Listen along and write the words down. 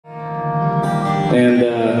And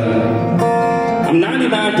I'm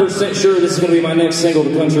 99% sure this is going to be my next single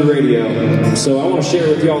to country radio. So I want to share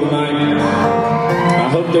it with y'all tonight. I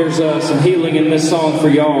hope there's some healing in this song for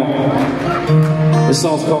y'all. This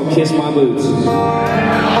song's called Kiss My Boots.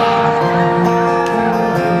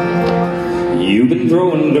 You've been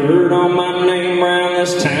throwing dirt on my name around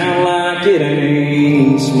this town like it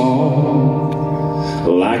ain't small.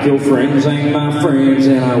 Like your friends ain't my friends,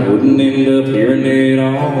 and I wouldn't end up hearing it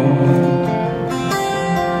all.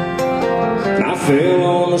 And I fell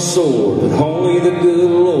on a sword that only the good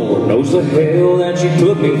Lord knows the hell that you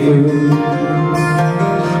put me through.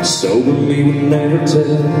 Sober me would never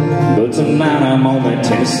tell, but tonight I'm on that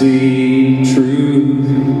Tennessee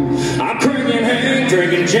truth. I'm cranking Hank,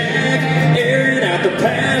 drinking Jack, airing out the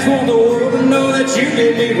past, want the world to know that you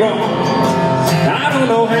did me wrong. I don't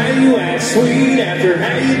know how you act sweet after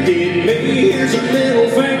how you did me. Here's a middle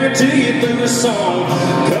finger to you through a song.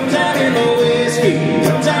 Comes out in the whiskey,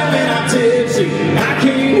 comes out when I'm tipsy. I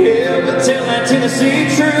can't help but tell that Tennessee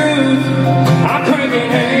truth. I'm cranking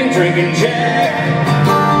Hank, drinking Jack.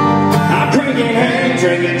 I'm cranking Hank,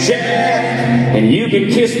 drinking Jack. And you can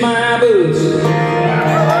kiss my boots.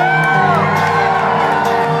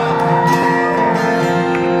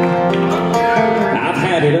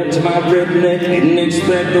 It up to my redneck, didn't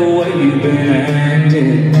expect the way you've been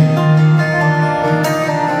acting.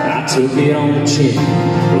 I took it on the chin,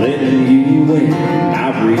 letting you win.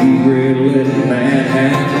 I regret letting that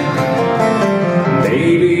happen.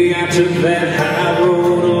 Baby, I took that high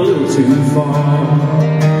road a little too far.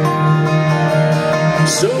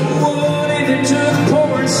 So what if it took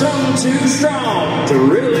pouring something too strong to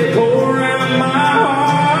really pour out my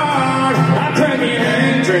heart? I'm cranking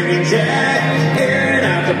Hank, drinking Jack,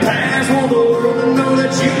 the past, want the world to know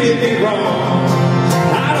that you did me wrong.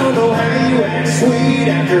 I don't know how you act sweet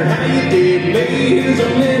after how you did me. Here's a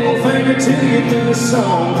middle finger to you through the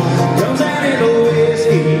song. Comes out in the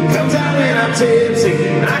whiskey, comes out when I'm tipsy.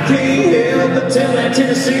 I can't help but tell that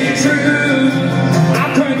Tennessee truth.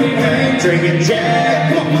 I'm cranking Hank, drinking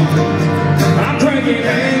Jack. I'm cranking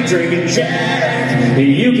Hank, drinking Jack.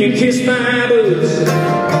 You can kiss my boots.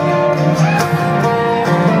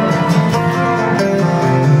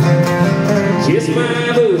 Kiss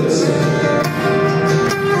my boots.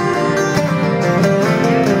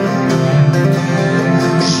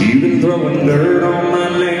 You've been throwing dirt on my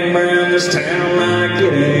name around this town like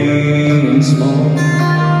it ain't small.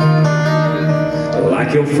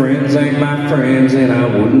 Like your friends ain't my friends, and I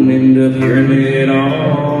wouldn't end up hearing it all.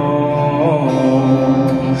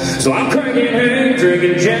 So I'm cranking Hank,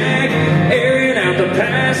 drinking Jack, airing out the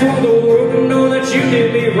past, want the world to know that you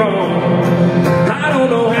did me wrong. I don't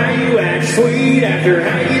know how you act sweet after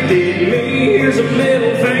how you did me. Here's a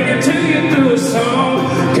middle finger to you through a song.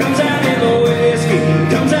 Comes out in the whiskey,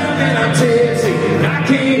 comes out when I'm tipsy. I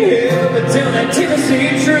can't help but tell that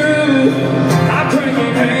Tennessee truth. I'm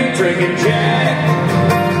cranking Hank, drinking Jack.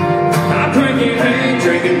 I'm cranking Hank,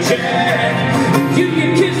 drinking Jack. You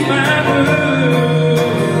can kiss my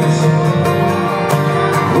boots.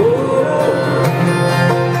 Oh,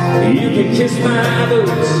 you can kiss my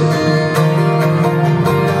boots.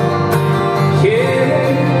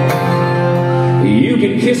 You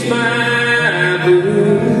can kiss my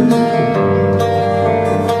boots.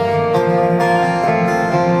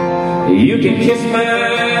 You can kiss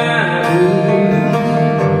my boots.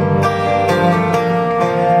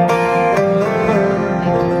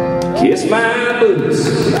 Kiss my boots.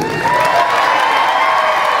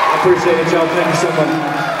 I appreciate it, y'all. Thank you so much.